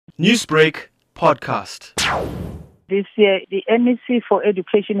Newsbreak Podcast. This year, the MEC for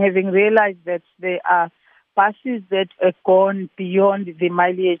Education, having realized that there are buses that have gone beyond the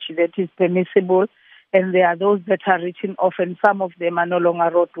mileage that is permissible, and there are those that are written off, and some of them are no longer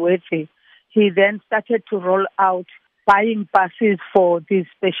roadworthy, he then started to roll out buying buses for these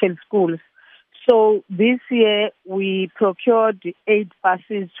special schools. So this year, we procured 8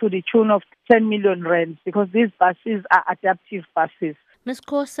 buses to the tune of 10 million rands, because these buses are adaptive buses. Ms.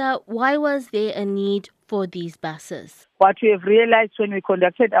 Khosa, why was there a need for these buses? What we have realized when we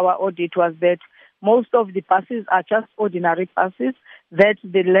conducted our audit was that most of the buses are just ordinary buses, that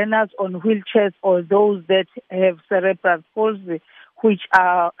the learners on wheelchairs or those that have cerebral palsy, which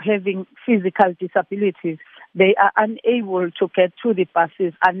are having physical disabilities, they are unable to get to the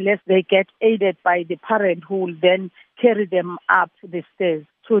buses unless they get aided by the parent who will then carry them up the stairs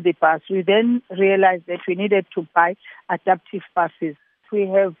to the bus. We then realized that we needed to buy adaptive buses. We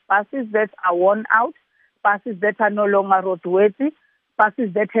have buses that are worn out, buses that are no longer roadworthy,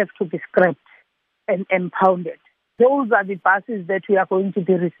 buses that have to be scrapped and impounded. Those are the buses that we are going to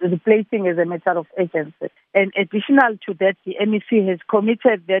be replacing as a matter of urgency. And additional to that, the MEC has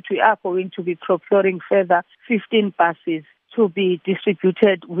committed that we are going to be procuring further 15 buses to be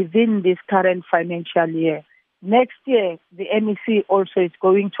distributed within this current financial year. Next year, the MEC also is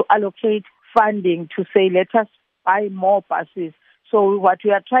going to allocate funding to say, let us buy more buses. So what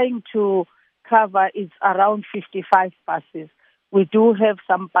we are trying to cover is around 55 buses. We do have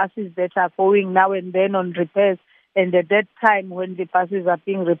some buses that are going now and then on repairs, and at that time when the buses are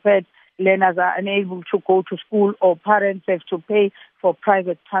being repaired, learners are unable to go to school, or parents have to pay for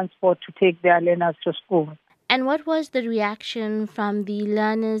private transport to take their learners to school. And what was the reaction from the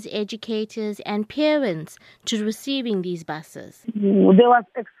learners, educators and parents to receiving these buses? There was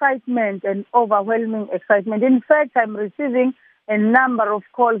excitement and overwhelming excitement. In fact, I'm receiving a number of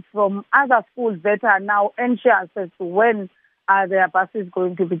calls from other schools that are now anxious as to when are their buses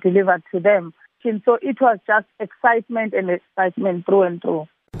going to be delivered to them. And so it was just excitement and excitement through and through.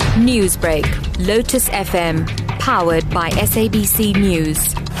 Newsbreak, Lotus FM, powered by SABC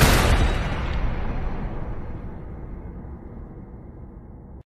News.